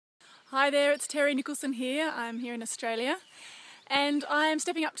Hi there, it's Terri Nicholson here. I'm here in Australia and I'm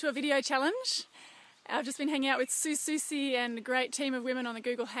stepping up to a video challenge. I've just been hanging out with Susie and a great team of women on the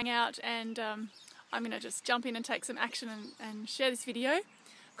Google Hangout, and I'm going to just jump in and take some action and share this video.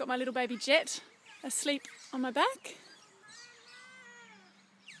 I've got my little baby Jet asleep on my back.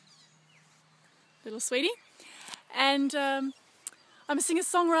 Little sweetie. And I'm a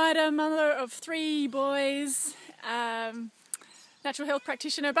singer-songwriter, mother of 3 boys, natural health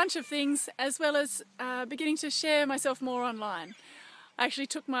practitioner, a bunch of things, as well as beginning to share myself more online. I actually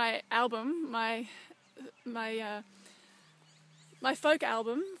took my album, my folk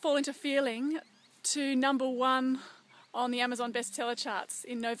album, Fall Into Feeling, to #1 on the Amazon bestseller charts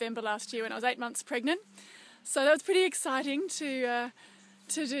in November last year when I was 8 months pregnant. So that was pretty exciting to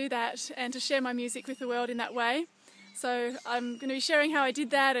do that and to share my music with the world in that way. So I'm going to be sharing how I did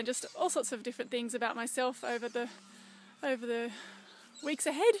that and just all sorts of different things about myself over the weeks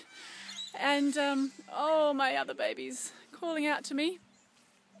ahead. And oh, my other baby's calling out to me.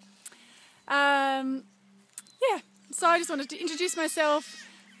 Yeah, so I just wanted to introduce myself,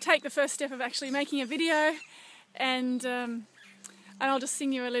 take the first step of actually making a video, and I'll just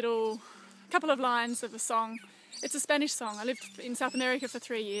sing you a couple of lines of a song. It's a Spanish song. I lived in South America for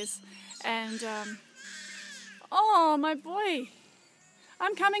 3 years, and oh, my boy,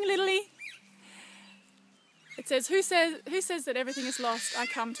 I'm coming, Littly. It says, who says that everything is lost? I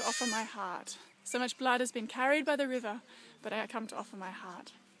come to offer my heart. So much blood has been carried by the river, but I come to offer my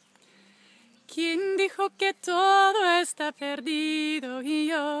heart. ¿Quién dijo que todo está perdido? Y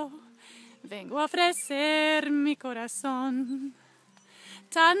yo vengo a ofrecer mi corazón.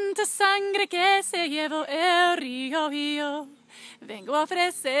 Tanta sangre que se llevó el río, y yo vengo a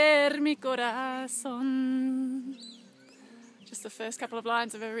ofrecer mi corazón. Just the first couple of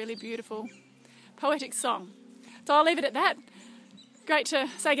lines of a really beautiful, poetic song. So I'll leave it at that. Great to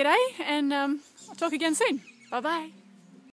say good day, and I'll talk again soon. Bye bye.